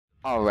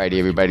Alrighty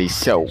everybody,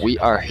 so we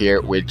are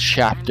here with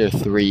chapter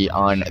 3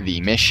 on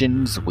the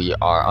missions. We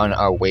are on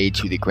our way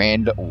to the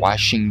Grand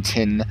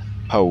Washington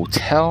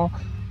Hotel.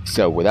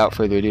 So without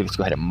further ado, let's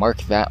go ahead and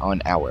mark that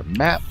on our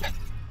map.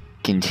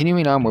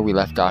 Continuing on where we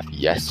left off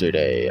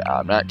yesterday.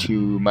 Not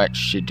too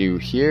much to do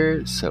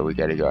here, so we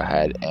gotta go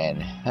ahead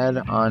and head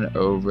on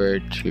over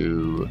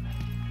to,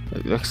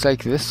 it looks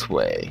like this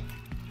way.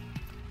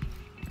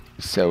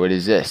 So what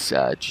is this?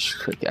 Just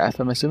click F,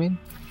 I'm assuming?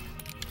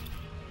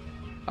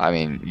 I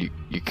mean,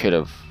 you could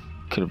have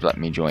let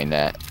me join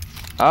that.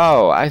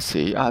 Oh, I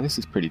see. Oh, this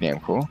is pretty damn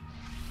cool.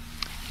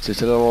 So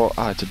it's a little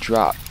to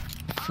drop.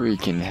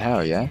 Freaking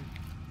hell, yeah.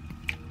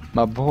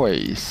 My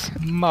boys,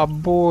 my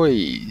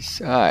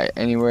boys. Alright,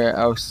 anywhere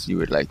else you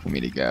would like for me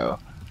to go?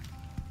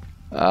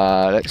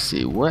 Let's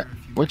see.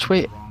 Which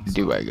way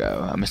do I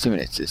go? I'm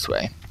assuming it's this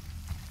way,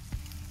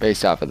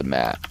 based off of the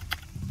map.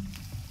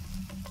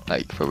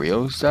 Like for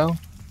reals though?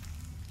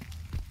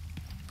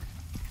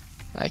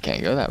 I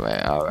can't go that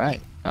way.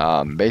 Alright.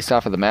 Based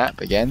off of the map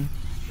again.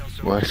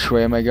 Which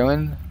way am I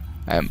going?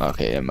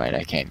 Okay, never mind,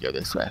 I can't go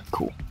this way.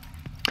 Cool.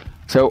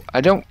 So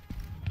I'm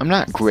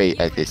not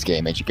great at this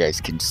game, as you guys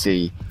can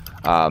see.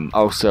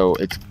 Also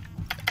it's,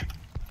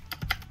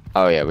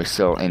 oh yeah, we're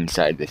still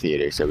inside the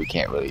theater, so we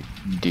can't really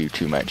do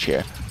too much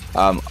here.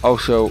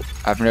 Also,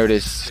 I've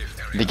noticed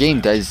the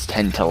game does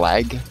tend to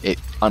lag.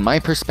 On my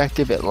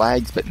perspective, it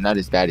lags, but not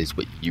as bad as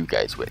what you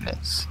guys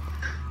witness.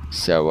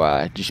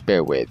 So, just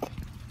bear with.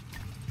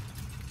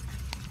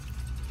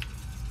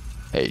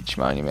 H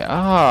monument.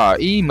 Ah,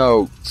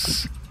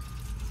 emotes.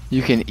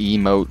 You can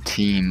emote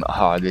team.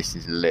 Ah, this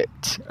is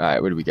lit.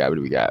 Alright, what do we got? What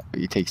do we got?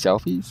 You take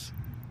selfies?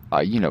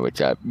 You know what's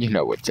up. You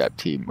know what's up,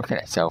 team. What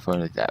kind of cell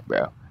phone is that,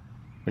 bro?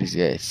 What is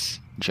this?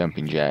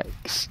 Jumping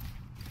jacks.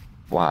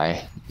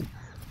 Why?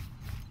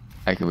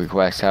 I can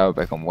request help.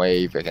 I can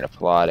wave. I can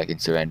applaud. I can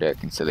surrender. I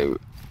can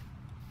salute.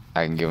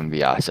 I can give them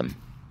the awesome.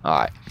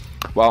 Alright.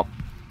 Well,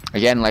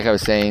 again, like I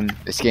was saying,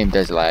 this game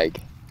does lag.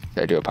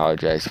 So I do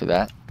apologize for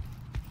that.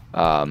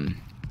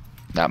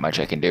 Not much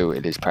I can do.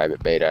 It is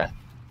private beta.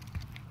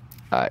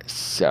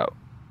 So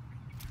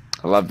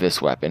I love this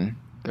weapon.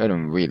 Go ahead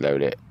and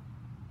reload it.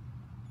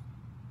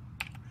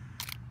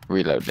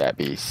 Reload that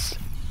beast.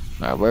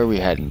 Alright, where are we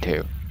heading to?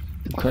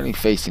 I'm currently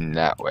facing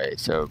that way,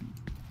 so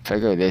if I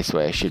go this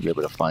way, I should be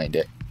able to find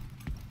it.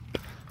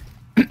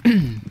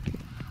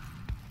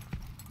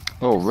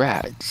 Oh,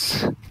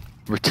 rats.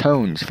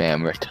 Ratones,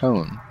 fam.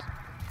 Ratones.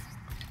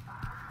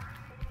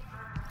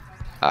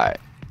 Alright.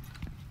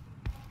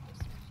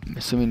 I'm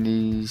assuming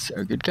these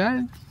are good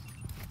guys?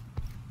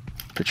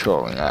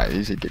 Patrolling, alright,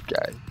 these are good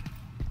guys.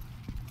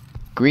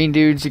 Green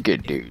dudes are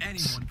good dudes.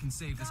 Anyone can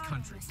save this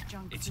country.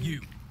 It's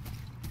you.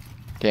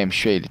 Damn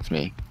straight it's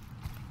me.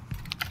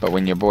 But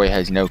when your boy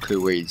has no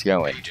clue where he's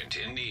going. Agent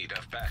in need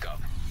of backup.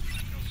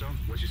 So,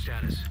 what's your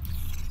status?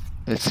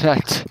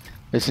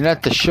 It's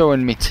not the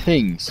showing me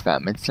things,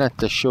 fam. It's not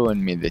the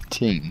showing me the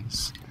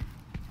things.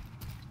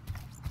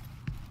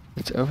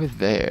 It's over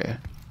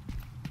there.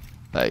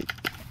 Like,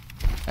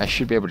 I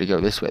should be able to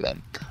go this way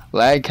then.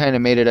 Lag kind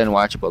of made it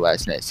unwatchable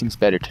last night. Seems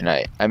better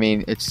tonight. I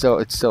mean, it's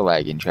still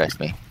lagging, trust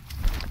me.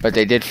 But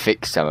they did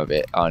fix some of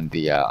it on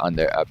the on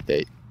their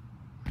update.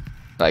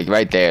 Like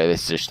right there,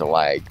 this is just a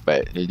lag,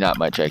 but there's not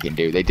much I can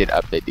do. They did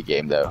update the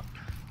game though,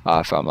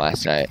 from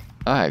last night.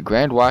 Alright,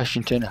 Grand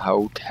Washington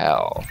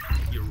Hotel.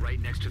 You're right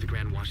next to the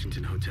Grand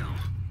Washington Hotel.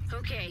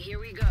 Okay, here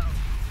we go.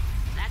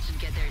 That should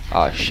get their attention.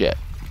 Oh shit.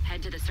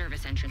 Head to the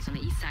service entrance on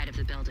the east side of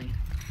the building.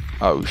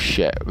 Oh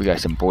shit, we got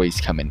some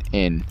boys coming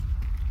in.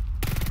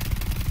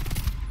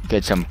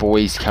 Got some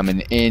boys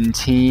coming in,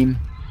 team.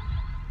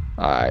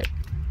 Alright.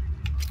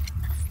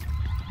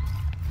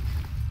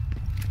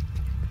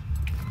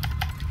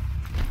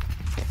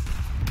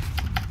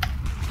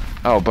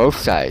 Oh, both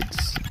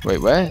sides. Wait,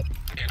 what?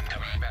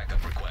 Incoming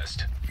backup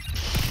request.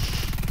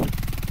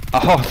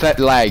 Oh, that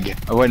lag.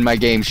 When my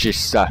games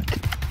just suck.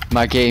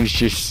 My games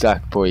just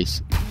suck,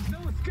 boys.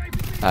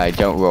 Alright,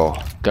 don't roll.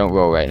 Don't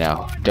roll right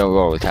now. Don't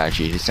roll,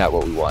 Itachi. It's not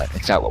what we want.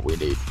 It's not what we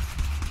need.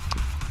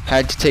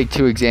 Had to take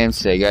 2 exams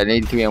today. Got an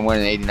 83 on one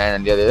and 89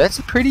 on the other. That's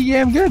pretty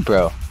damn good,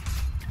 bro.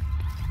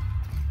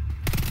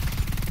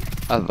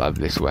 I love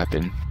this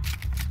weapon.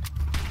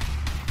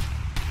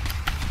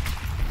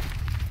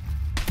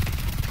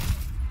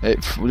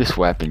 This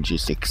weapon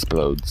just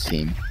explodes,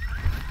 team.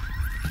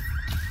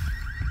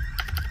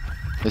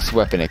 This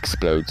weapon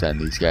explodes on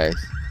these guys.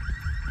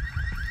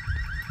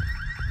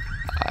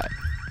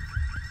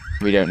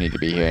 We don't need to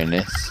be hearing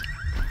this.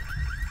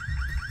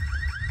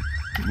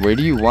 Where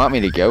do you want me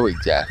to go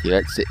exactly?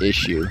 That's the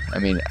issue. I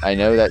mean, I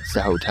know that's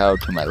the hotel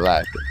to my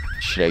left. But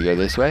should I go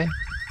this way?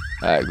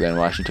 Grand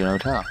Washington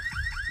Hotel.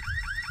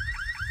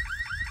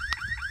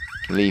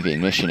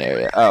 Leaving mission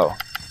area. Oh.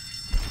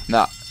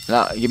 No,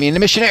 give me in the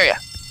mission area.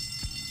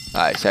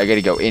 Alright, so I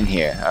gotta go in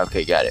here.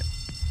 Okay, got it.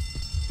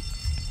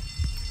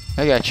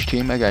 I got you,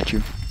 team. I got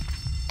you.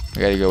 I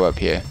gotta go up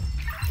here.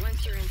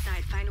 Once you're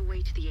inside, find a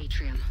way to the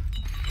atrium.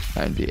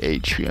 Find the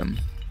atrium.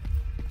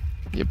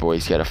 Your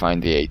boys gotta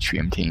find the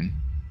atrium, team.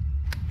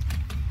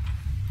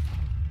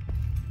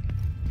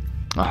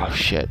 Oh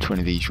shit, one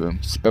of these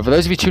rooms. But for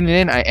those of you tuning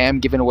in, I am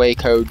giving away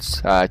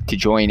codes to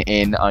join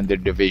in on the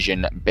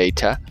Division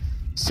beta.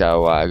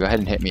 So go ahead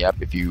and hit me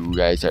up if you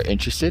guys are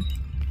interested.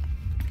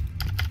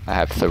 I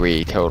have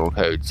 3 total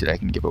codes that I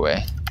can give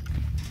away.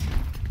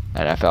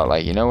 And I felt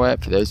like, you know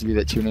what, for those of you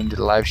that tune into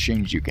the live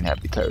streams, you can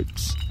have the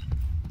codes.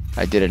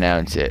 I did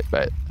announce it,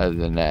 but other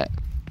than that.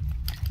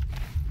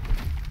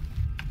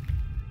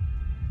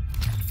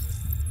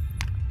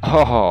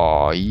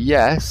 Oh,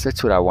 yes,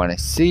 that's what I want to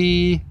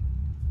see.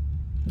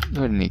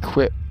 Go ahead and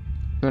equip.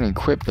 Go ahead and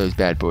equip those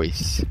bad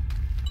boys.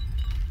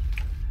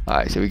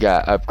 Alright, so we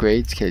got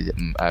upgrades because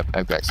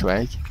I've got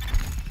swag.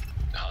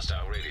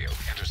 Hostile radio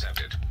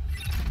intercepted.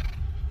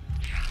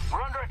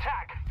 We're under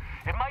attack.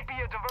 It might be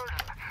a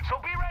diversion, so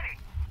be ready.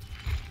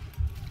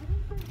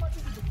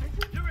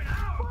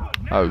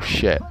 Oh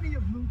shit.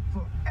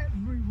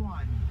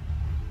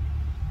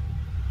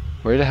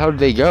 Where the hell did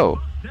they go?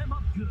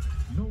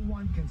 No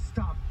one can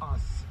stop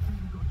us.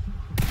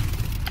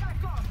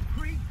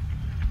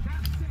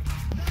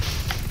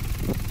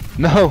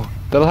 No,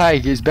 the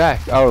lag is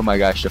back. Oh my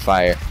gosh, the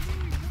fire.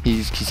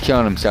 He's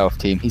killing himself,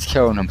 team. He's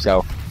killing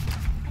himself.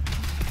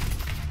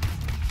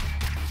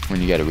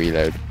 When you gotta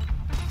reload.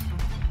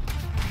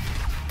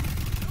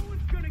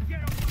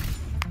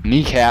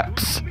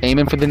 Kneecaps.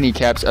 Aiming for the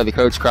kneecaps. Are the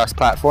codes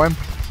cross-platform?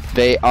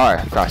 They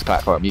are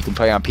cross-platform. You can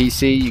play on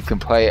PC. You can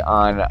play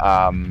on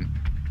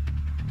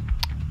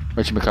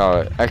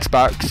whatchamacallit,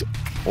 Xbox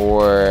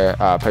or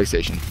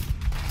PlayStation.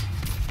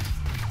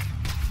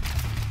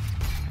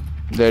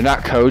 They're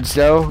not codes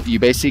though. You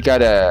basically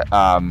gotta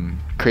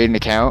create an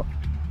account,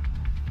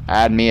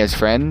 add me as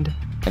friend,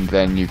 and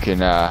then you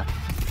can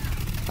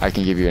I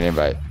can give you an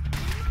invite.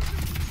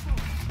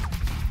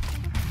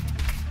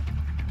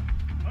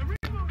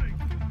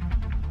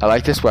 I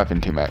like this weapon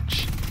too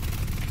much.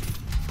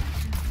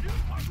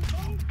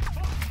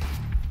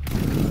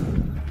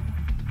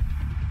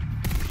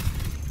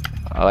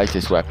 I like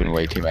this weapon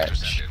way too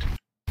much.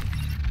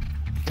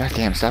 God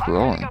damn, stop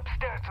rolling.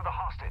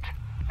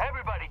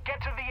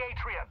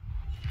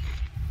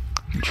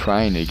 I'm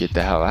trying to get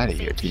the hell out of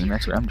here, team.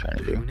 That's what I'm trying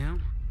to do.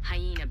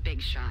 Hyena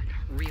big shot,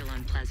 real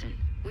unpleasant.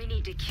 We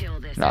need to kill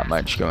this. Not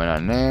much going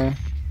on there.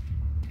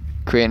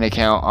 Create an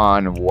account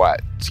on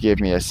what? Give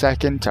me a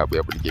second. I'll be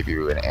able to give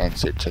you an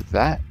answer to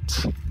that.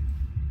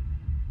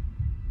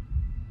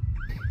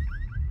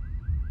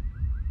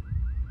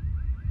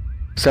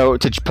 So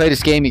to play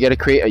this game, you got to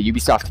create a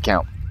Ubisoft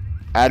account.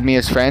 Add me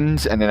as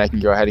friends, and then I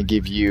can go ahead and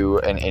give you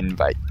an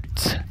invite.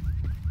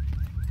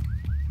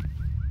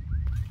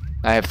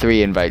 I have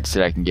 3 invites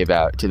that I can give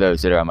out to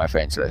those that are on my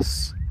friends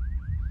list.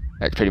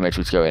 That's pretty much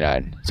what's going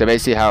on. So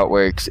basically how it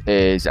works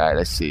is,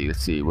 let's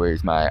see,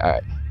 where's my,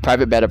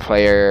 private beta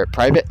player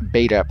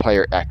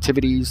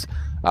activities,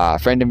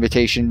 friend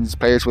invitations,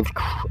 players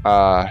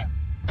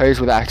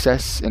with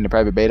access in the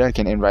private beta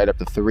can invite up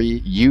to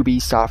 3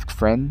 Ubisoft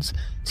friends.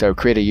 So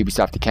create a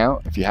Ubisoft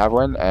account if you have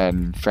one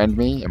and friend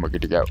me and we're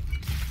good to go.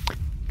 I'm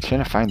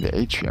trying to find the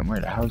atrium.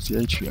 Where the hell's the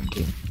atrium,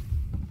 team?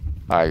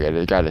 Alright,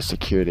 I gotta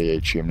secure the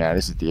atrium now.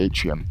 This is the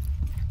atrium.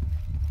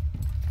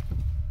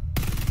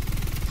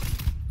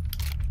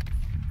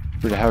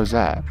 Where the hell is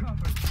that?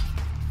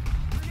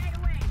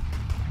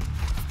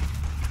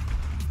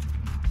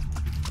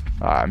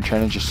 I'm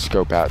trying to just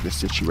scope out this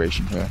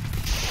situation here.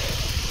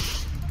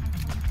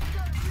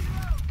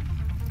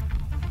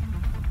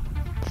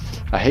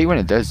 I hate when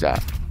it does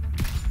that.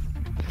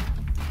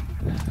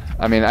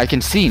 I mean, I can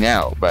see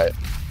now, but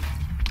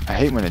I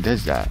hate when it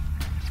does that.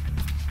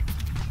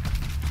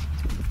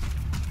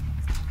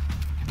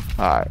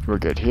 Alright, we're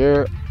good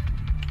here.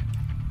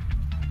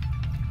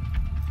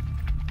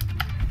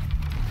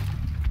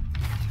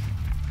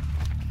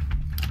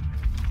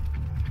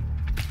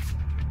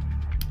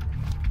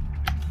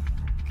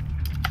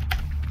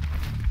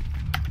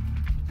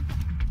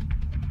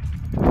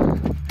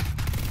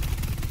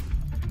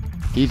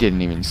 He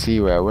didn't even see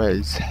where I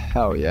was.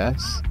 Hell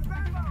yes.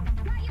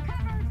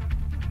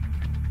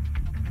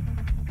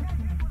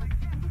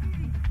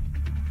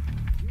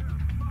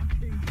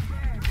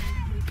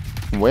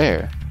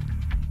 Where?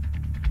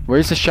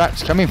 Where's the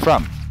shots coming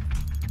from?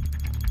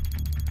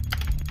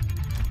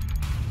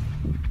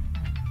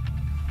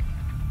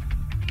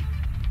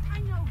 I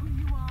know who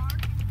you are.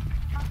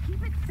 I'll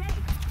keep it safe.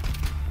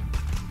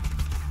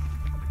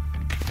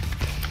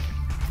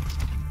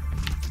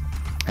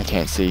 I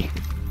can't see.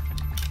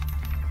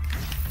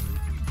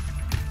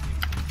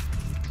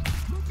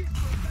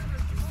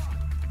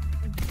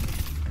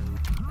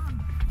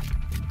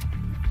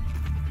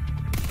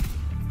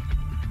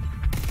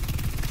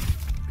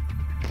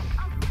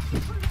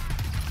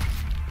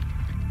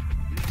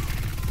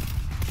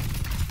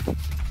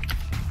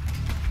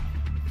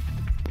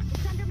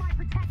 It's under my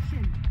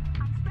protection.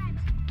 I'm spent.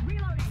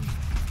 Reloading.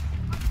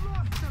 I've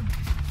lost them.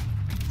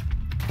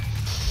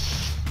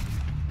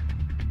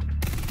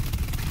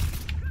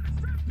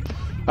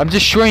 I'm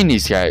destroying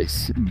these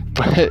guys,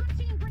 but Machine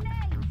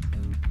grenade.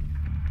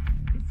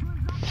 This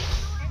one's up.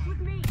 It's with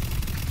me.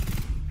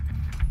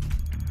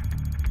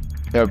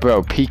 yo,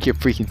 bro, peek your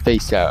freaking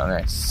face out and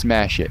I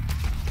smash it.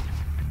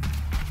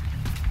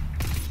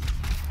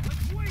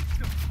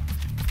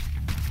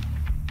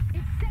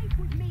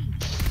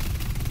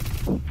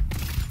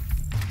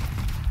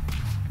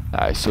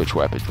 Alright, switch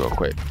weapons real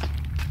quick.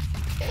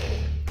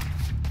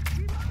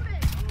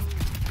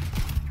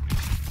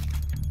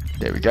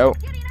 There we go.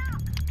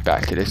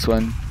 Back to this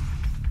one.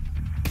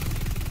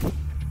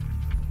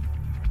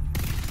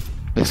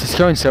 This is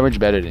going so much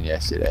better than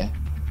yesterday.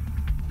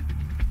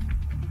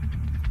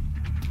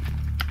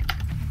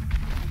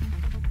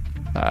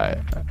 Alright,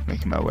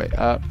 making my way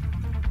up.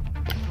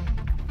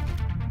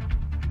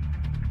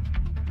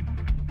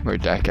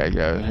 Where'd that guy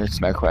go?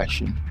 That's my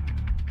question.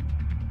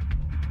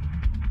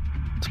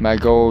 It's my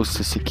goal is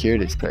to secure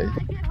this place.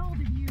 Get hold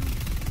of you.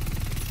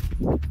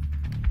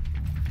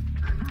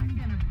 I'm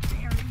gonna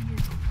bury you.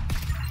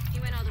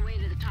 You went all the way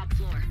to the top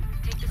floor.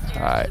 Take the stairs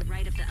Alright. to the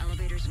right up the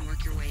elevators and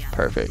work your way up.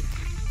 Perfect.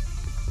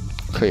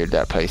 Cleared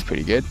that place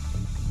pretty good.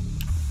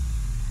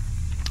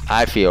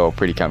 I feel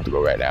pretty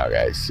comfortable right now,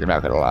 guys. I'm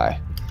not gonna lie.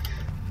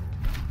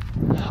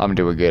 I'm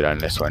doing good on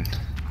this one.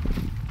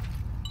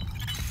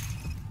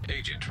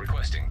 Agent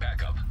requesting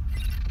backup.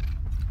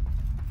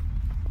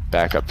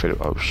 Back up to the.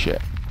 Oh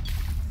shit.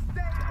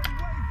 Stay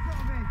away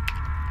from it.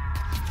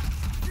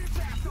 This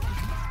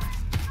asshole's mine.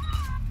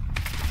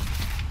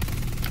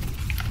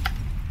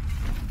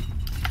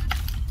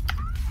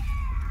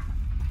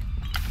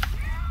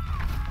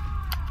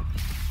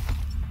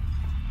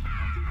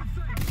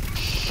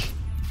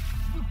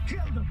 You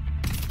killed him.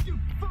 You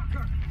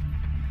fucker.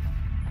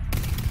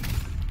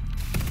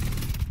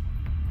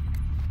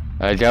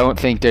 I don't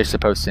think they're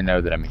supposed to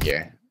know that I'm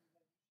here.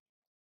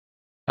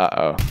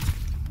 Uh-oh.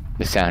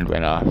 The sound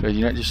went off.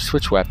 You know, just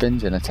switch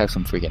weapons and let's have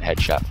some freaking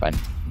headshot fun.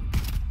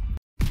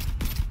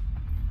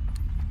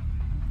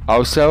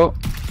 Also,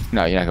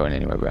 no, you're not going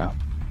anywhere, bro.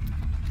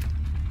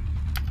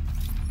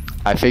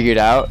 I figured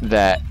out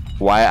that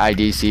why I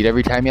DC'd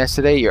every time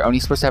yesterday, you're only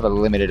supposed to have a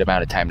limited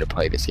amount of time to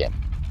play this game.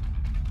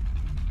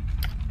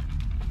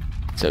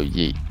 So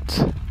yeet.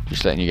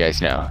 Just letting you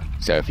guys know.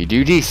 So if you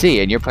do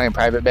DC and you're playing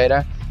private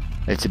beta,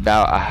 it's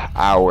about an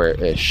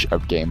hour-ish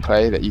of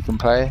gameplay that you can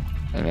play,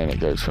 and then it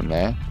goes from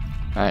there.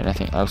 Alright,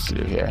 nothing else to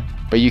do here.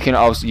 But you can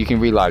also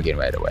re-log in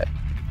right away.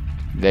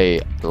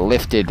 They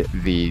lifted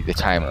the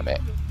time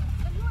limit.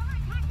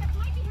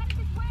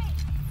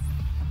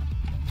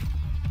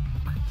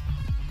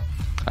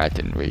 That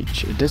didn't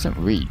reach. It doesn't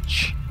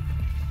reach.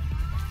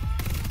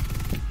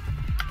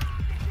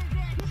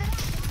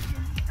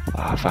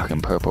 Ah, fucking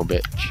purple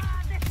bitch.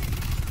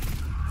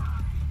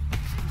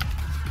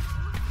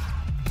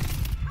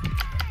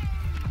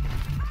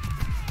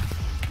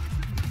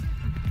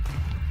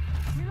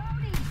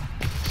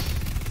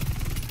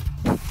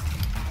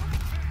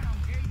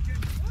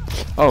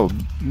 Oh,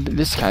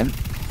 this kind.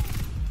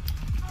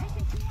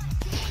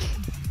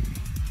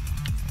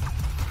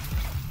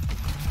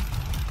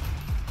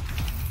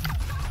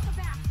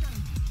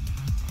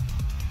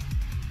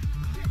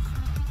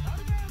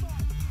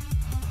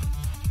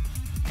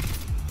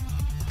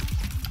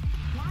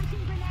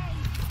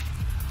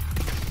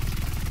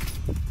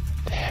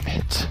 Damn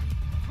it.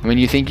 I mean,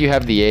 you think you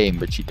have the aim,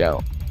 but you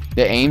don't.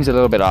 The aim's a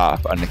little bit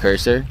off on the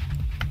cursor.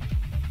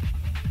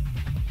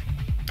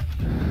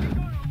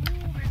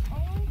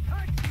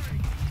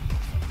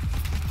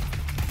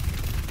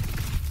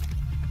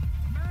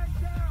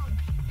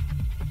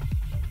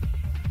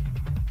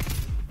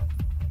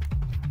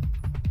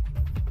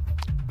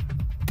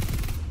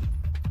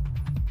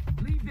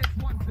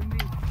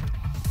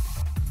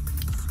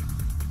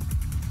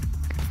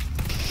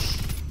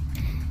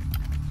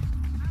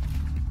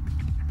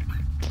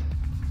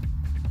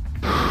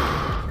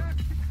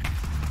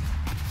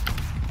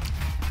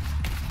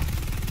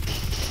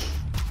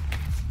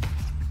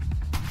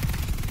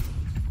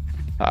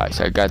 Alright,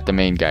 so I got the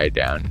main guy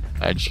down.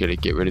 I just gotta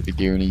get rid of the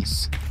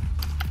Goonies.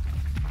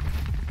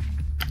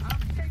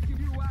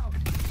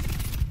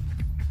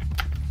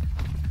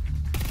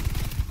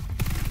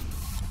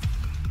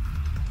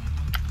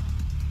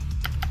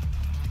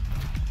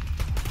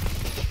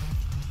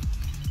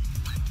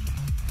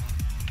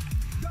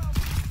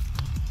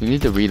 You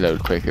need to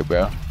reload quicker,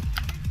 bro.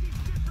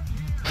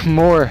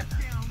 More!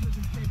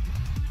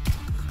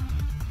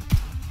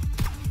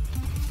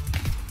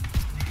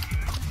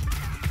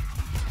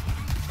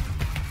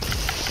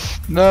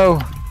 No!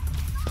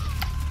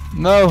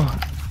 No!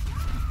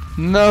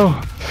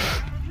 No!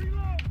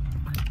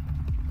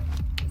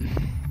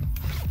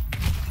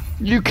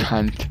 You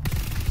can't.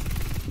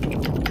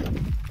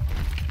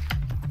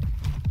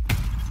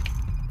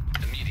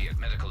 Immediate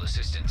medical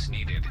assistance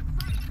needed.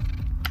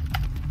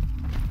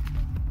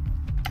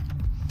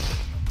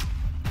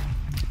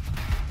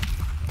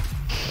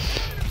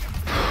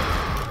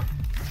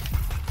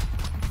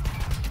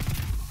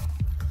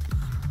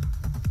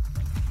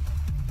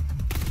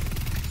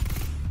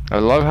 I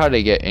love how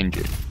they get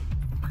injured.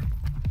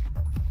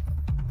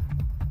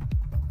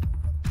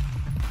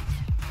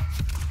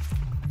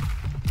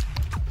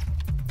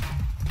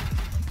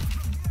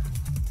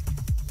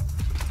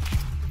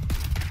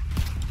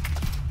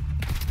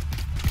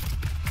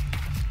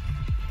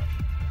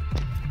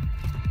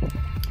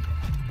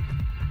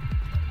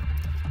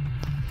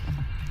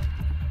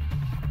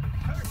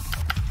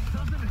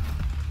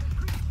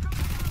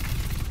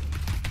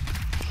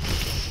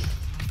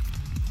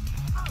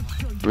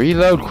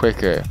 Reload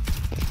quicker.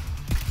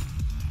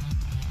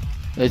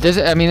 It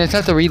doesn't. I mean, it's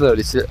not the reload.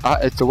 It's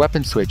the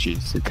weapon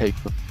switches. It takes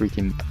the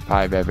freaking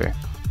 5 ever.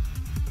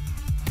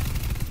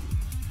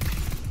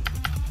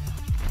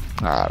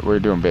 Alright, we're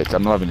doing bits.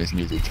 I'm loving this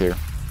music too.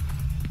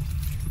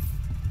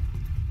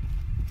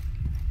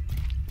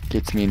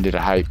 Gets me into the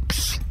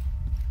hypes.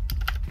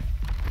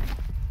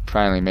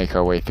 Finally make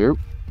our way through.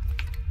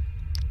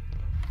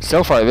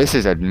 So far, this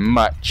is a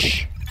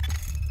much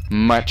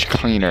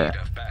cleaner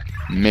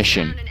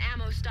mission. Found an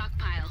ammo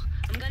stockpile.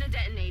 I'm gonna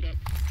detonate it.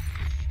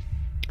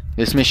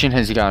 This mission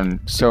has gone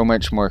so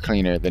much more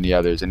cleaner than the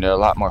others, and they're a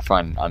lot more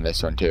fun on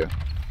this one too.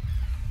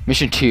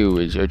 Mission 2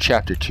 is, or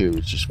chapter 2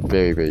 is just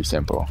very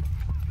simple.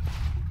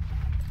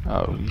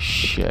 Oh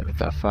shit, what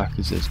the fuck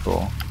is this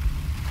bull?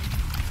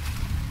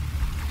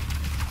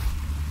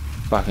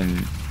 Fucking...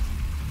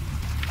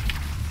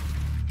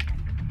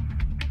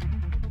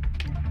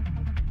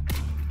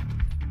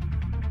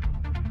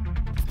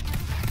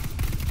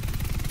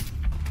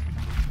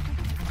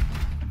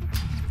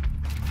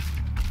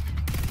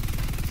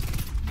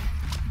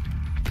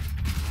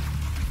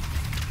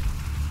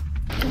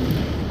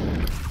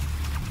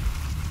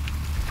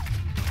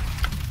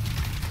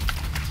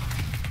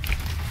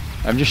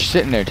 I'm just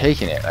sitting there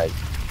taking it, like,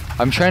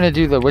 I'm trying to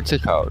do the, what's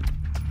it called?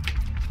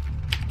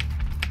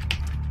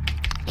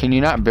 Can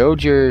you not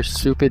build your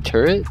stupid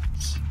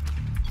turrets?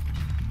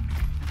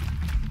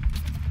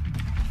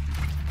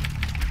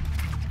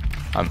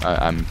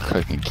 I'm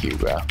clicking Q,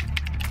 bro.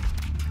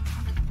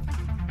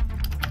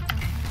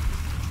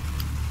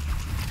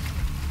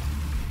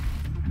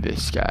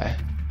 This guy.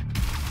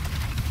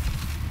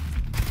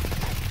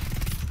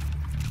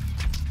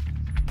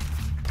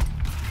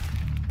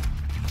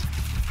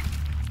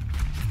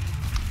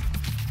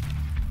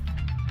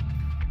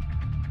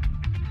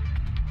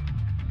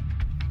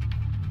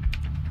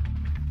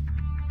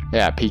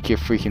 Yeah, peek your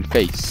freaking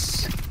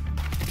face.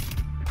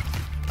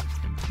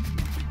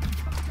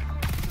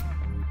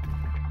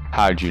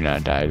 How'd you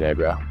not die there,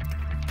 bro?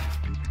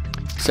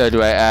 So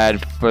do I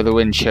add for the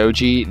win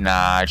Choji?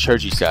 Nah,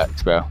 Choji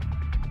sucks, bro.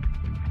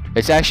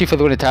 It's actually for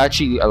the win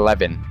Itachi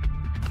 11.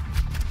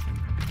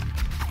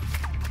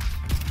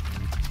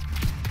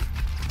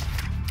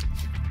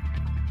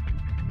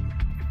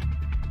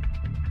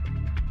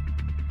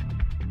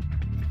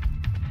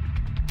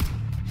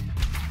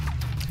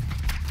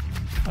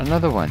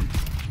 Another one.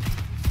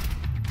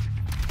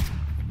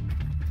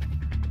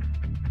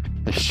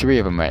 There's 3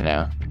 of them right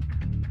now.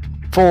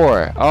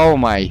 4. Oh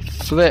my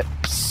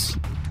flips.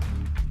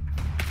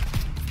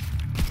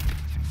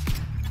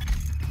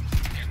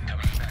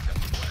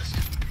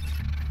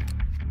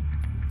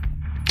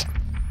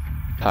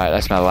 Alright,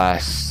 that's my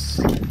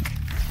last.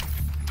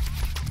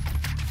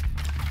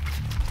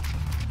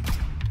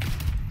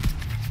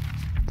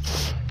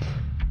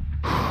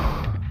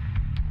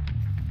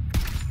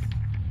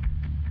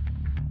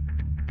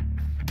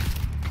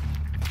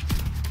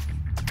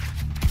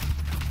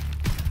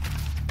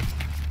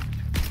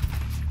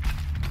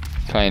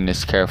 Playing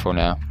this careful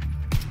now.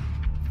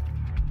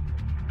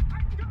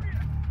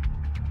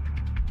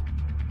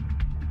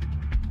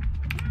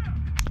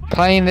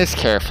 Playing this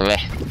carefully.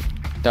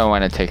 Don't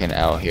want to take an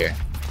L here.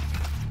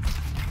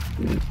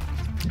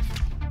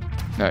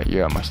 No,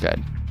 you're almost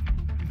dead.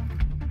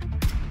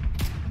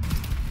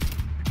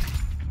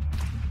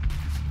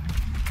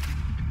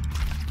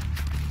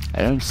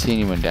 I don't see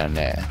anyone down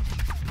there.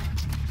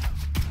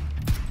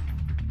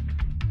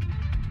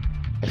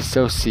 I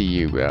still see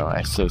you, bro.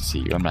 I still see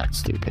you. I'm not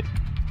stupid.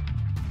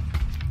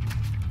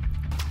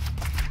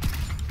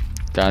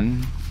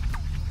 Done.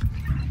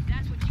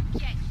 That's what you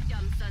get, you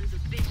dumb sons of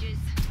bitches.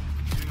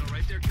 Doing all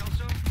right there,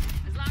 Kelso?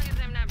 As long as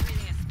I'm not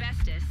breathing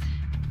asbestos.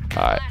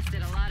 Alright.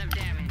 Blasted a lot of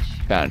damage.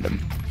 Found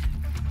him.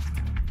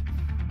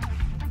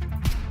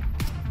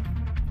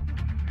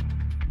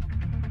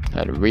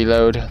 Gotta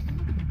reload.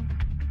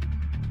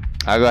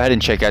 I'll go ahead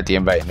and check out the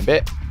invite in a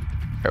bit.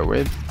 Bear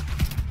with.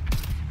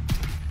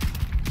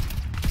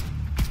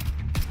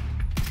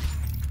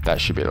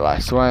 That should be the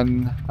last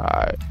one.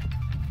 Alright.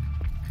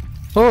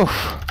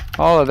 Oof.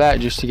 All of that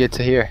just to get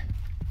to here.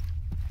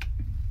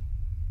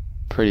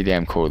 Pretty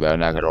damn cool though,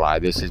 not gonna lie.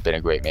 This has been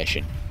a great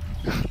mission.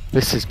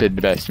 This has been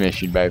the best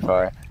mission by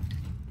far.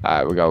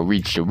 Alright, we gotta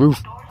reach the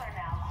roof.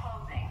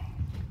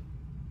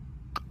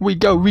 We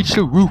go reach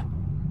the roof.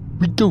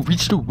 We go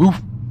reach the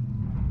roof.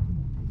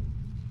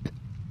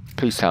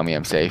 Please tell me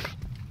I'm safe.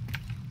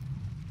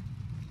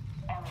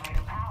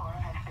 Elevator power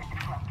has been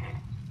disrupted.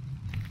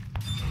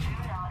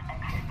 Do not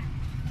exit.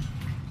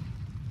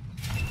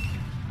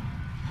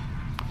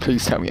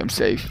 Please tell me I'm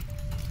safe.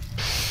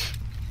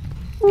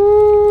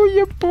 Ooh,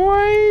 your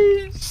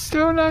boy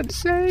still not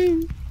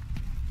safe.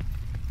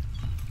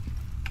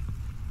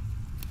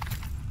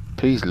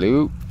 Please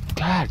loot.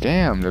 God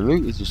damn, the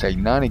loot is just like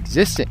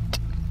non-existent.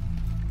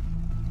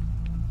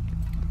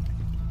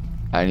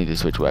 I need to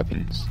switch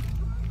weapons.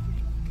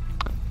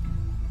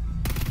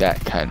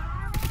 That cunt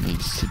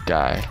needs to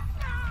die.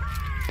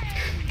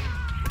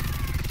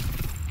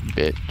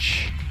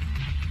 Bitch.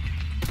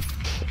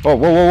 Oh,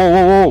 whoa, whoa, whoa,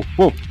 whoa,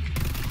 whoa, whoa.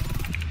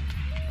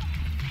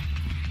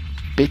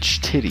 Bitch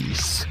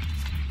titties.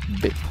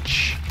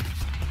 Bitch.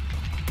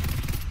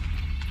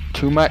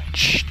 Too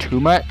much. Too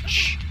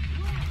much.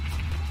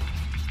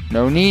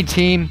 No need,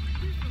 team.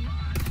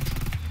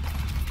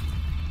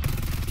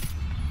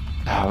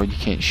 Oh, you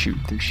can't shoot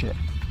through shit.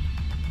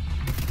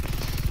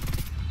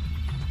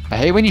 I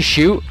hate when you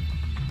shoot,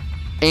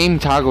 aim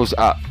toggles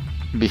up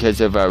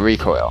because of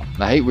recoil.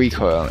 I hate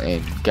recoil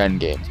in gun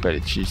games, but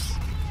it's just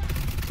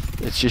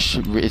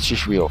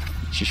real.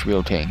 It's just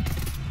real thing.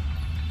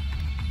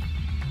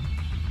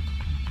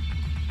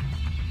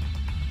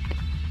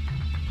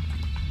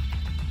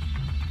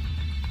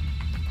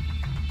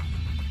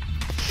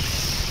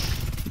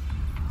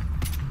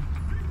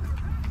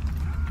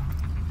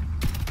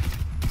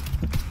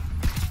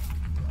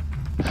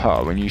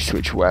 Oh, when you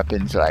switch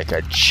weapons like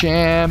a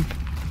champ.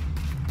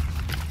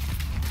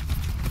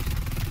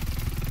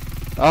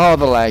 Oh,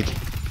 the lag.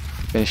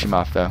 Finish him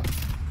off though.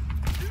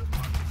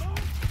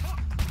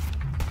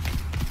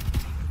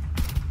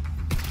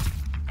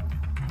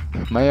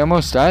 Am I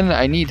almost done?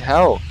 I need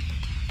help.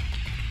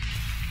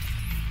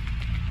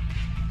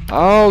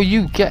 Oh,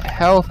 you get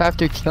health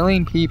after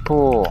killing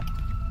people.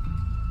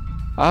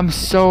 I'm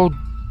so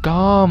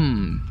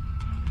dumb.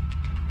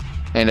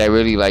 And I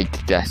really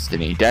liked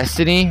Destiny.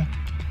 Destiny,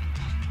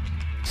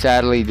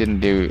 sadly, didn't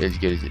do as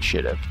good as it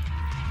should have.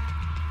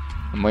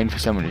 I'm waiting for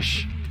someone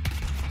to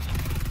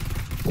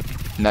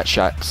nut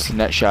shots,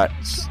 nut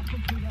shots.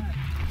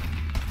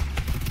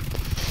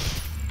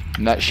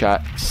 Nut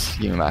shots.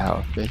 Give me my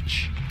health,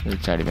 bitch.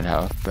 It's not even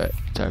health, but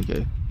it's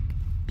okay.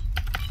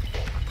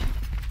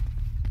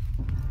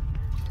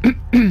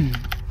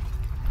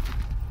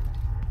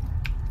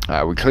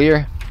 Alright, we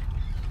clear?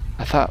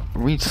 I thought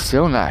we're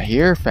still not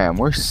here, fam.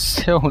 We're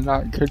still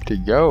not good to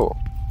go.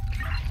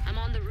 I'm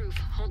on the roof,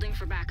 holding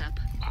for backup.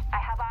 I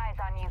have eyes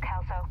on you,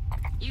 Kelso.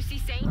 You see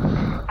Saint?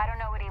 I don't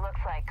know what he looks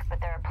like, but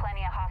there are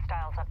plenty of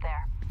hostiles up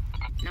there.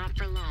 Not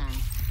for long.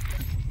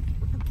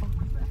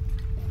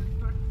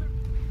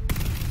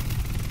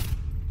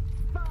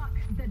 Fuck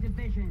the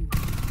division.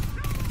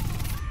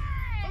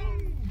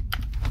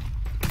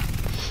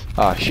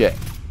 Oh shit.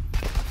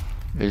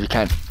 You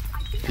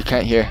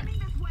can't hear.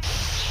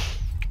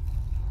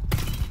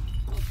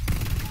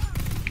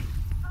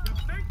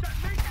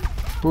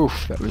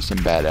 Oof, that was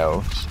some bad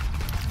elves.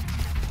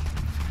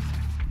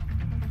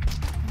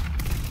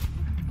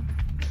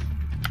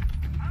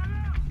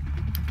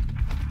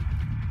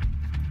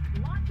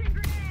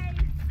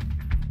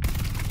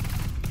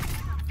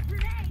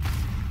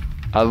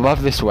 I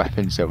love this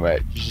weapon so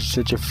much. It's just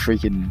such a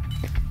freaking...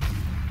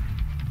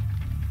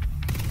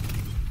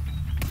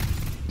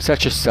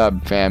 Such a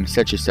sub, fam.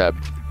 Such a sub.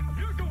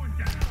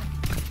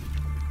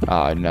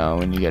 Oh no,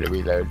 when you get to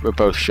reload. We're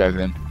both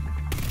struggling.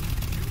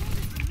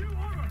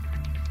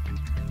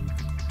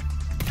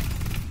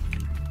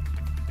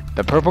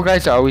 The purple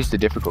guys are always the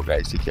difficult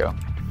guys to kill.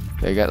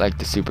 They got like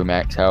the super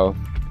max health.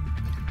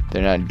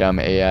 They're not dumb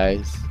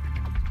AIs.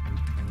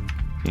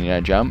 Can you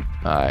not jump?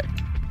 Alright.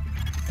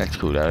 That's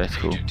cool though, that's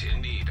cool.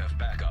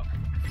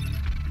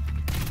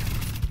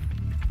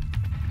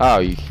 Oh,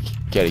 you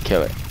gotta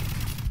kill it.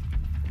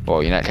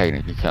 Well, you're not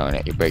technically killing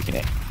it, you're breaking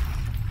it.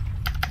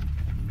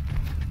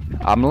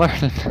 I'm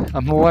learning.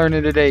 I'm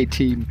learning today,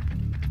 team.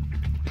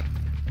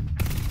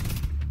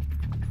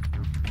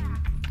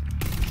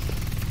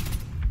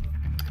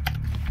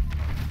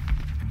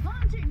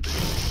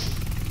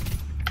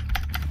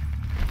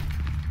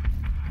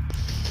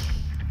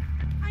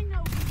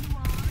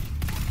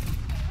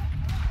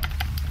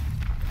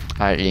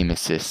 I aim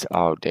assist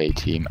all day,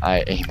 team.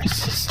 I aim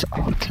assist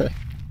all day.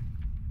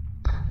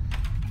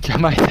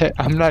 Am I there?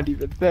 I'm not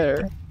even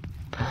there.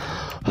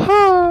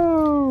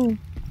 Oh.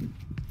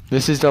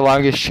 This is the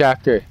longest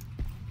chapter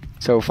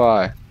so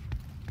far,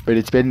 but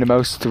it's been the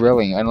most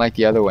thrilling, unlike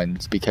the other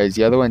ones, because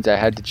the other ones I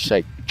had to just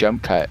like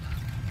jump cut.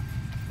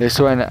 This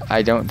one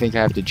I don't think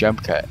I have to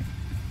jump cut,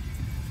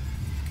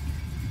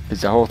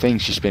 because the whole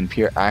thing's just been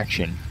pure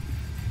action.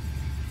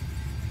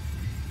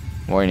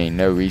 Warning,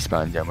 no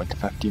respawn zone. What the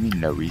fuck do you mean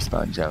no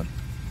respawn zone?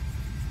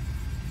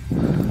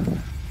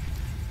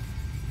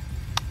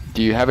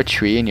 Do you have a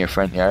tree in your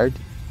front yard?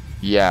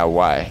 Yeah,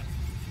 why?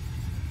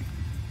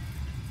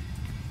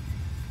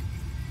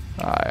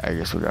 I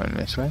guess we're going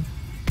this way.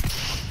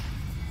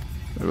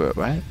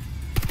 What?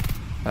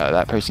 Oh,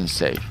 that person's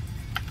safe.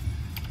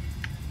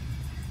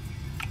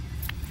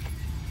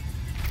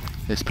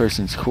 This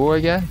person's cool, I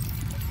guess?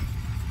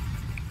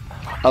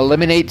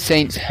 Eliminate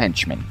Saint's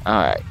henchmen.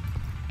 Alright.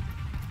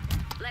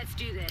 Let's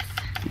do this.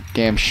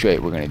 Damn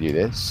straight we're gonna do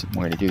this.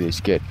 We're gonna do this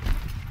good.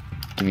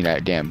 Give me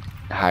that damn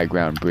high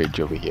ground bridge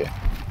over here.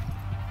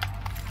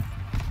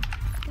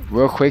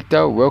 Real quick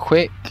though, real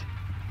quick.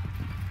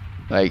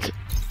 Like,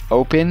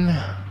 open.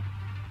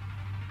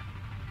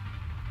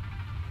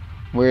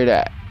 Where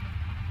that?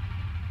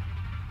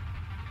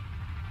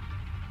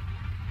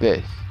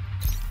 This.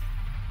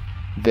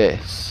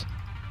 This.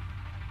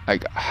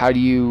 Like, how do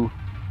you...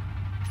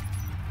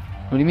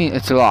 What do you mean?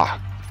 It's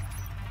locked.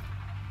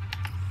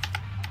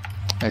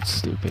 That's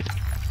stupid.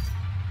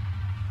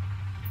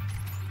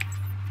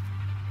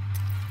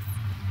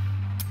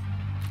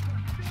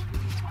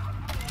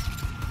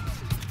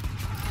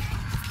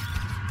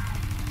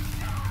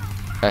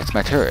 That's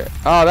my turret.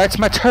 Oh, that's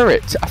my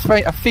turret.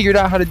 I figured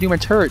out how to do my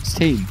turrets,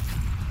 team.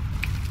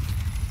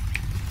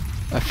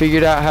 I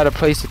figured out how to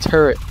place a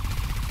turret.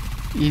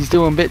 He's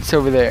doing bits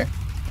over there.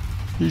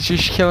 He's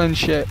just killing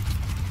shit.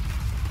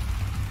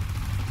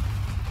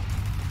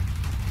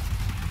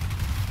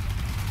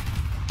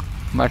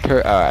 My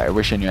turret. Alright, I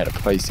wish I knew how to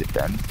place it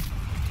then.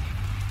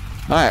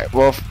 Alright,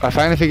 well, I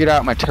finally figured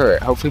out my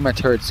turret. Hopefully my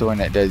turret's the one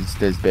that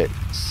does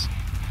bits.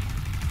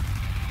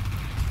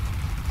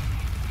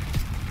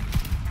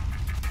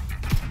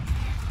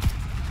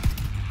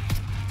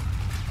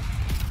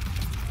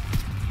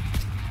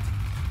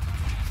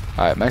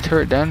 Alright, my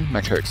turret done?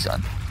 My turret's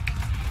done.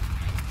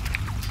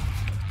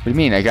 What do you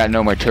mean? I got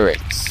no more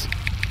turrets.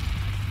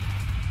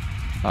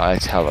 Oh,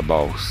 that's hella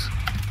balls.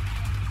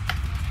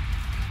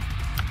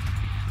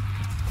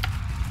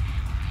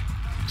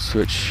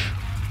 Switch.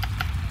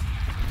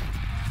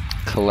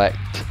 Collect.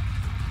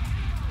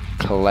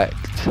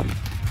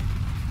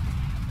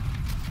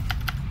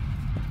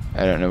 I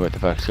don't know what the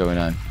fuck's going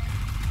on.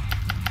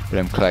 But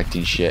I'm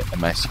collecting shit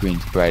and my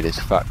screen's bright as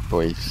fuck,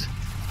 boys.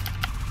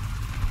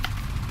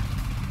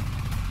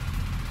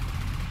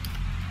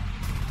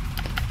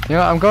 You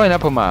know, I'm going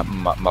up with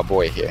my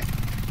boy here.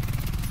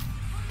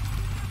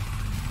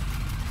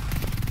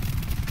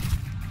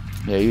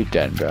 Yeah, you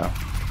done, bro.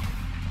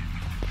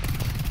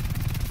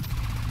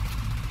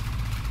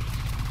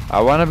 I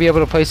want to be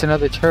able to place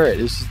another turret.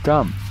 This is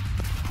dumb.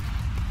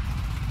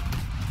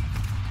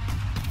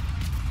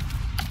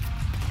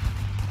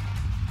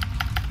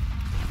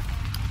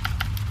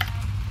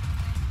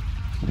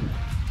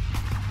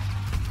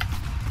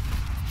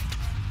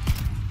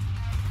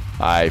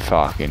 I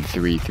fucking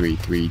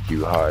 3-3-3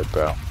 you hard,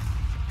 bro.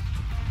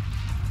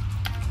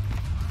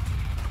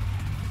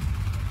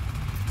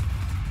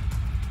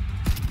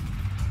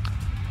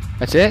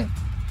 That's it?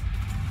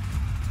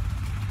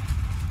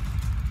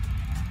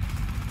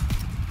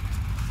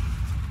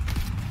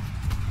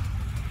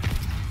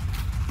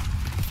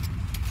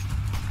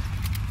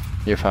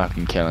 You're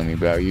fucking killing me,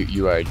 bro.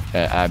 You are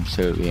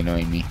absolutely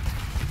annoying me.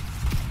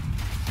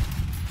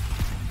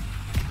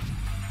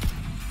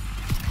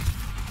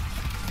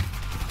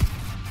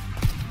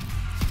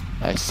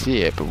 I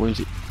see it, but where's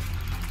it?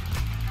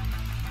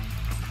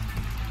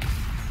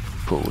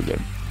 Cool, we get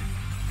him.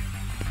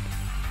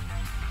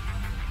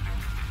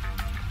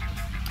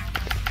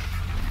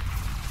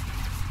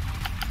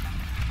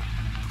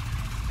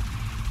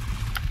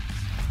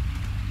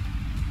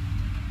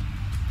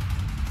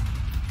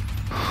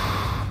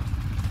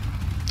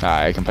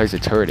 Alright, I can place a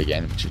turret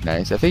again, which is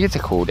nice. I think it's a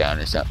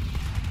cooldown or something.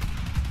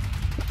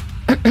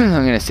 I'm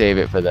gonna save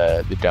it for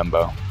the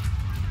Dumbo.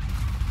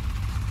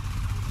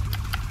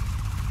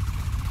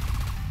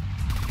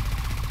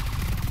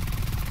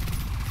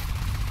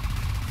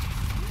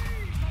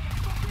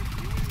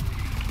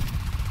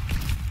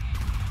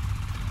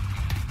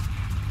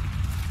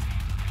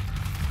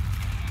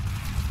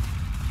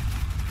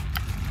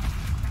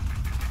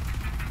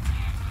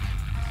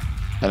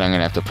 And I'm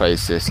gonna have to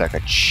place this like a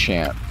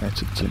champ.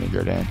 That's what's gonna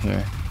go down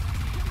here.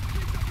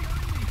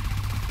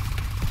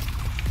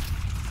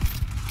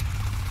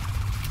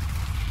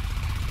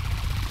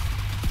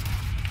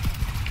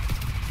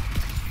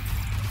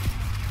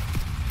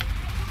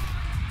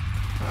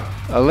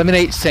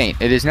 Eliminate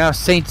Saint. It is now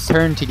Saint's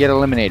turn to get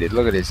eliminated.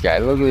 Look at this guy.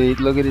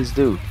 Look at this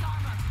dude.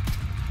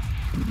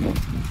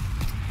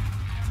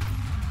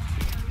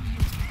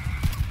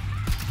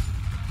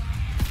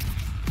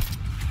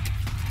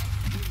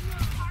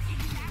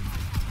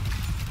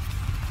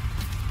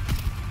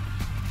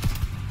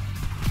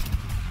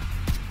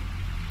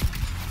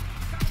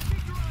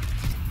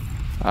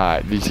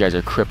 Alright, these guys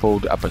are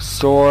crippled up a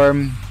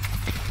storm.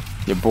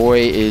 Your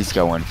boy is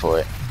going for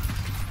it.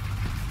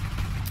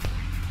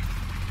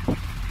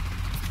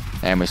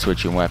 And we're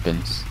switching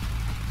weapons.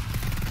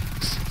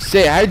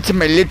 Say hi to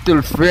my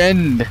little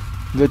friend,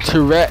 the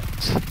turret.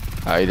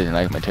 Oh, he doesn't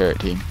like my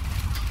turret, team.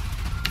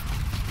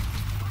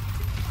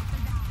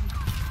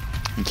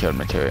 He killed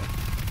my turret.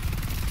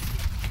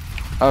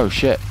 Oh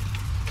shit.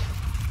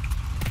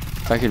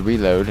 If I could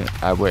reload,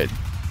 I would.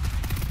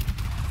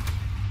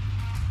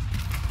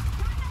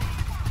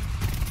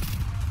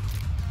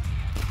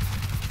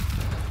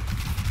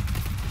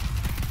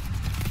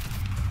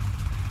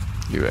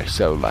 You are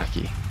so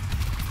lucky.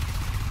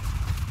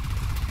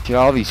 Get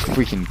all these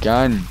freaking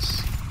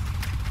guns.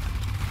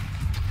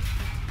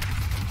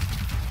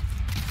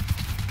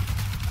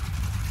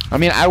 I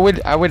mean, I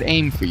would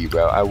aim for you,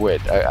 bro. I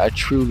would. I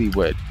truly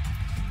would.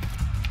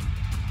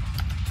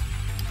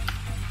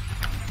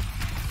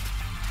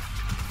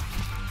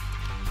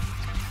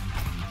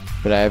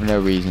 But I have no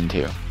reason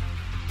to.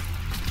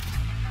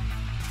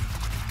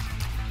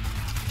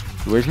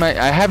 Where's my...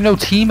 I have no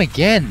team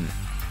again.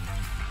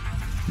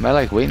 Am I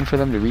like waiting for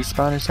them to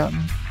respawn or something?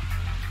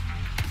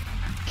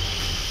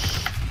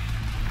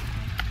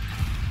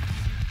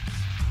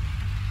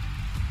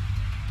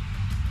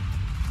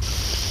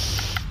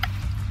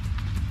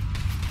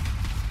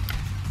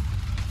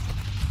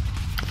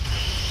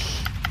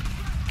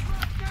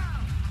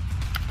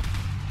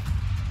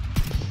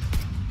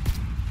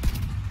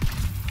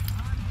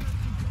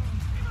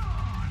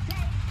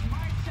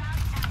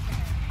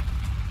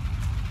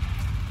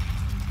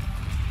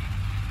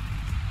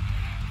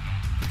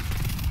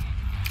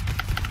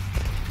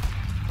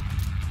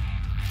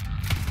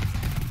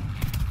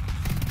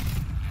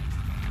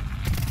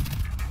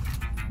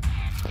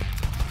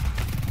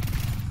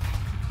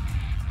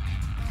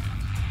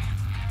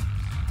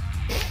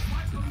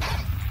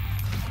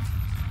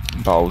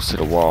 Balls to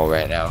the wall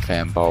right now,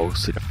 fam.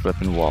 Balls to the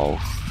flipping wall.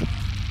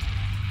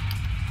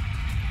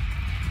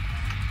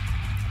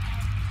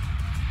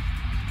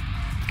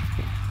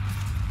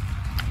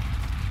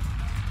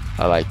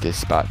 I like this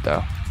spot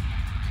though.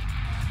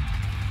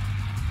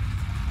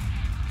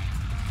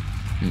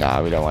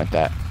 Nah, we don't want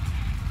that.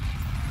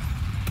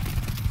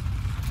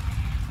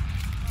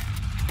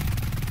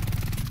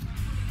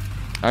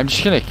 I'm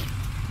just gonna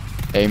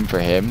aim for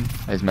him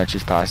as much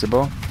as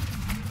possible.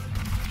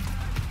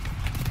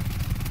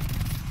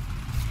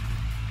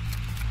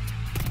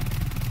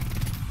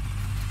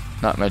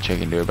 Not much I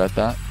can do about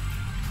that.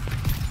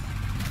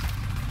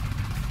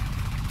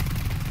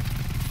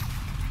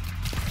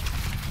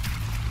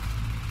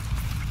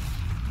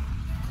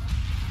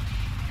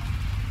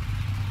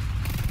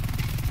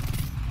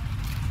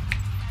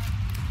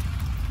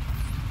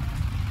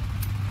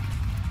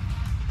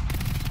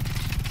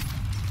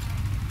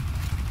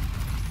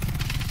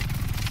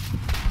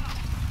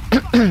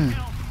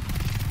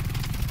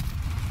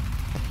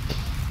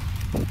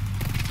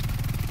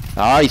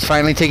 Oh, he's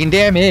finally taking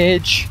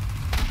damage.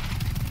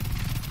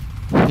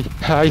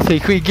 I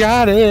think we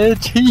got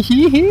it.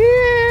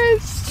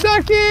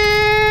 Suck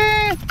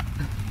it.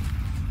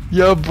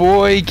 Your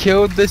boy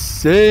killed the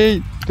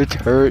saint. The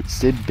turrets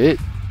did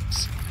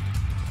bits.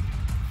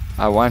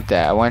 I want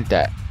that. I want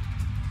that.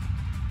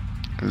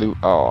 Loot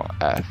all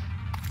F.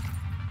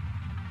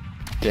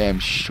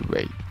 Damn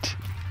straight.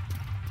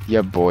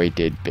 Your boy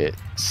did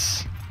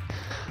bits.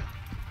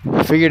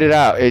 Figured it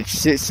out.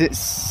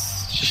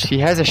 He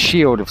has a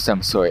shield of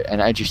some sort,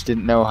 and I just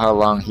didn't know how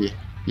long he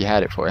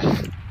had it for.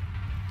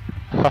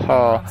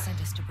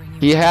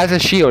 He has a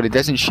shield. It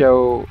doesn't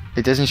show.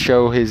 It doesn't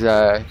show his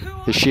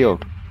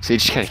shield. So you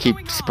just gotta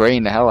keep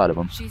spraying the hell out of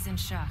him. She's in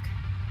shock.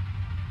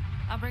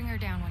 I'll bring her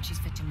down when she's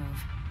fit to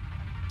move.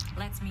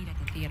 Let's meet at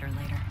the theater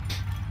later.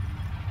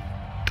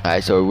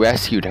 Alright, so we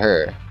rescued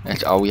her.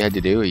 That's all we had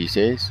to do. Are you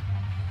serious?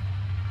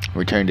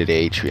 Return to the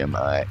atrium.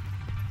 Alright.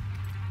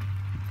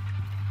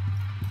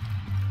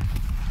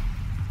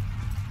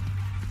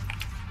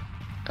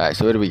 Alright,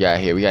 so what do we got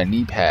here? We got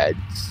knee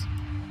pads.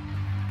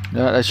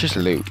 No, that's just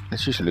loot.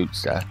 That's just loot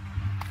stuff.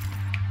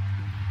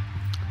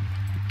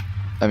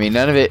 I mean,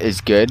 none of it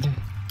is good,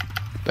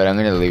 but I'm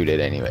gonna loot it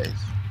anyways.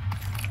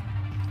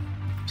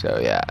 So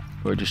yeah,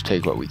 we'll just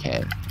take what we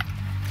can.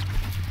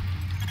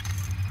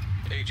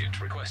 Agent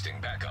requesting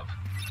backup.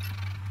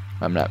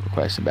 I'm not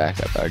requesting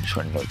backup. I just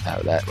want to know how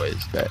that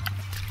was, but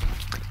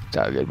it's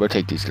all good. We'll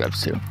take these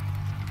gloves too.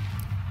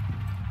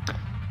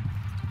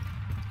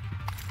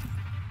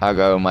 I'll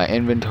go in my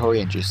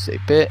inventory and just say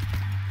bit.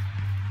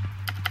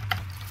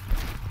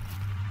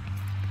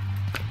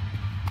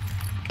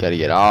 Gotta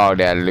get all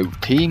that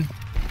loot team.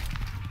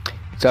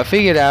 So I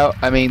figured out,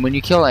 I mean, when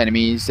you kill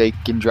enemies, they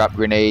can drop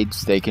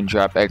grenades, they can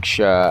drop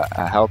extra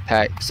health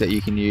packs that you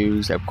can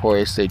use. Of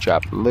course, they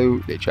drop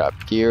loot, they drop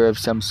gear of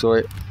some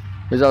sort.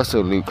 There's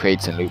also loot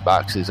crates and loot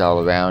boxes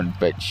all around,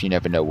 but you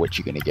never know what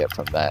you're gonna get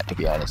from that, to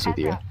be honest with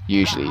you.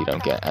 Usually you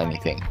don't get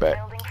anything, but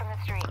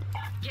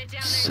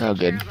so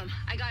good.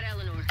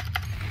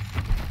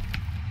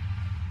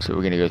 So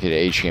we're gonna go through the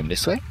atrium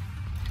this way.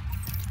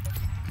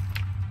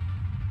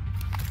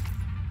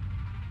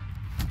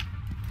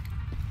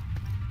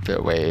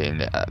 That way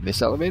in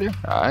this elevator.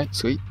 Alright,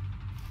 sweet.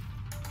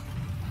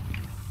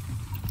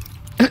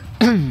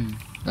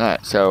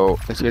 Alright, so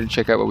let's go ahead and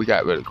check out what we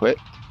got really quick.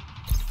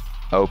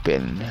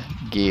 Open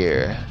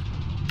gear.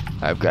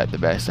 I've got the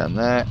best on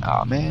that.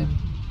 Oh man.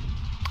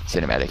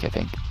 Cinematic, I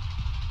think.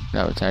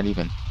 No, it's not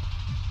even.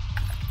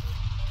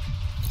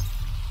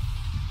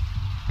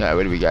 Alright,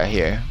 what do we got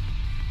here?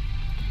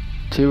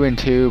 2 and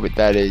 2, but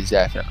that is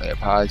definitely a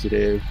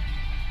positive.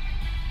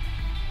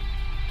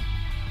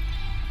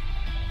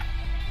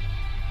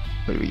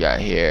 What do we got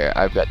here?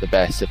 I've got the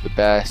best of the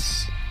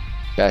best.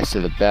 Best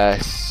of the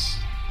best.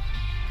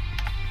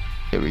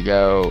 There we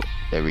go.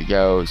 There we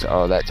go. So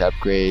all that's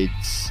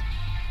upgrades.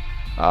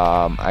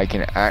 I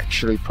can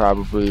actually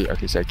probably...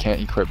 Okay, so I can't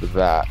equip with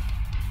that.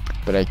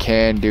 But I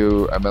can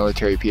do a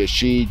military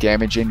PSG,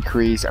 damage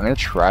increase. I'm going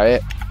to try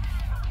it.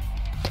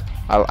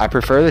 I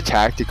prefer the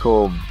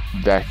tactical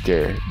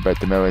vector, but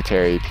the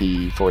military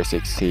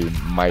P416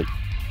 might...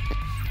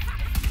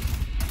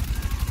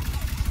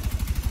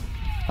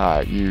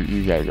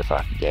 you guys are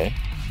fucking gay.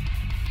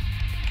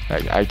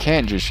 Like, I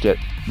can't just get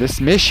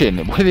this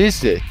mission. What is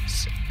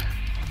this?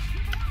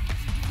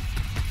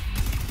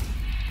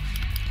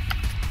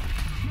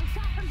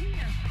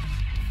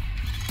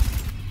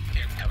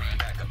 Incoming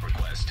backup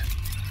request.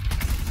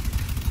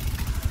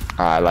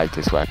 I like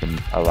this weapon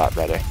a lot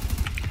better.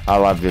 I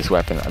love this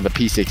weapon. The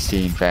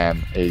P16,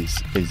 fam,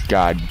 is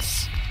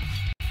God's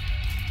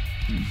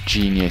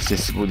genius.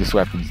 This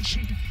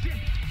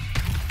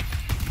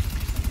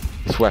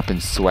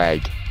weapon's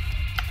swag.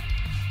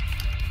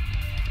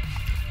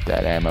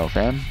 That ammo,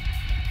 fam.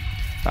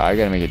 Oh, I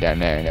gotta make it down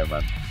there. Never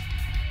mind.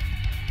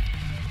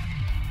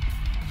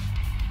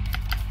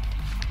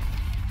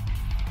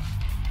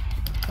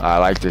 I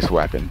like this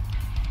weapon.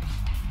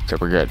 So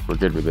we're good. We're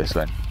good with this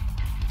one.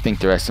 I think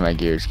the rest of my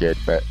gear is good,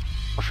 but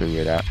I'll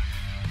figure it out.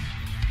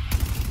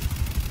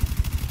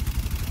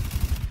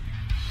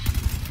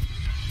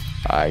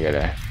 I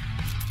gotta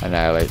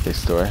annihilate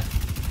this door.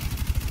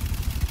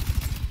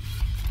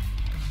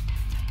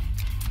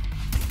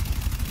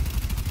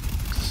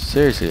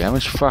 Seriously, how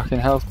much fucking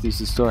health does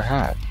this door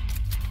have?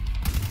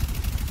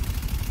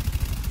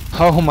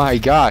 Oh my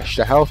gosh,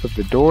 the health of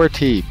the door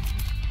team.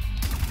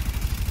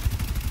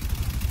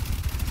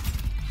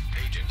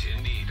 Agent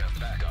in need of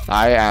backup.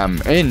 I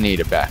am in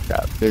need of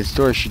backup. This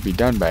door should be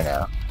done by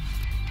now.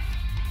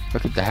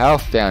 Look at the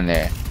health down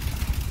there.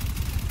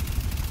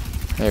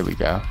 There we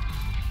go.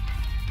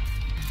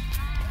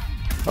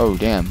 Oh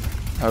damn.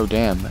 Oh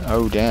damn.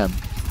 Oh damn.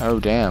 Oh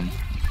damn. Nanny,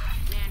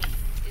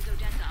 is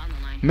Odessa on the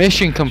line?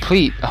 Mission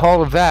complete.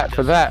 All of that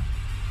for that.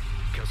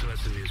 Kelso has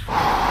some news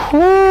for you.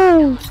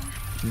 Woo!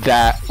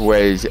 That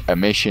was a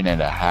mission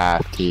and a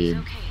half, team.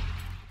 Okay.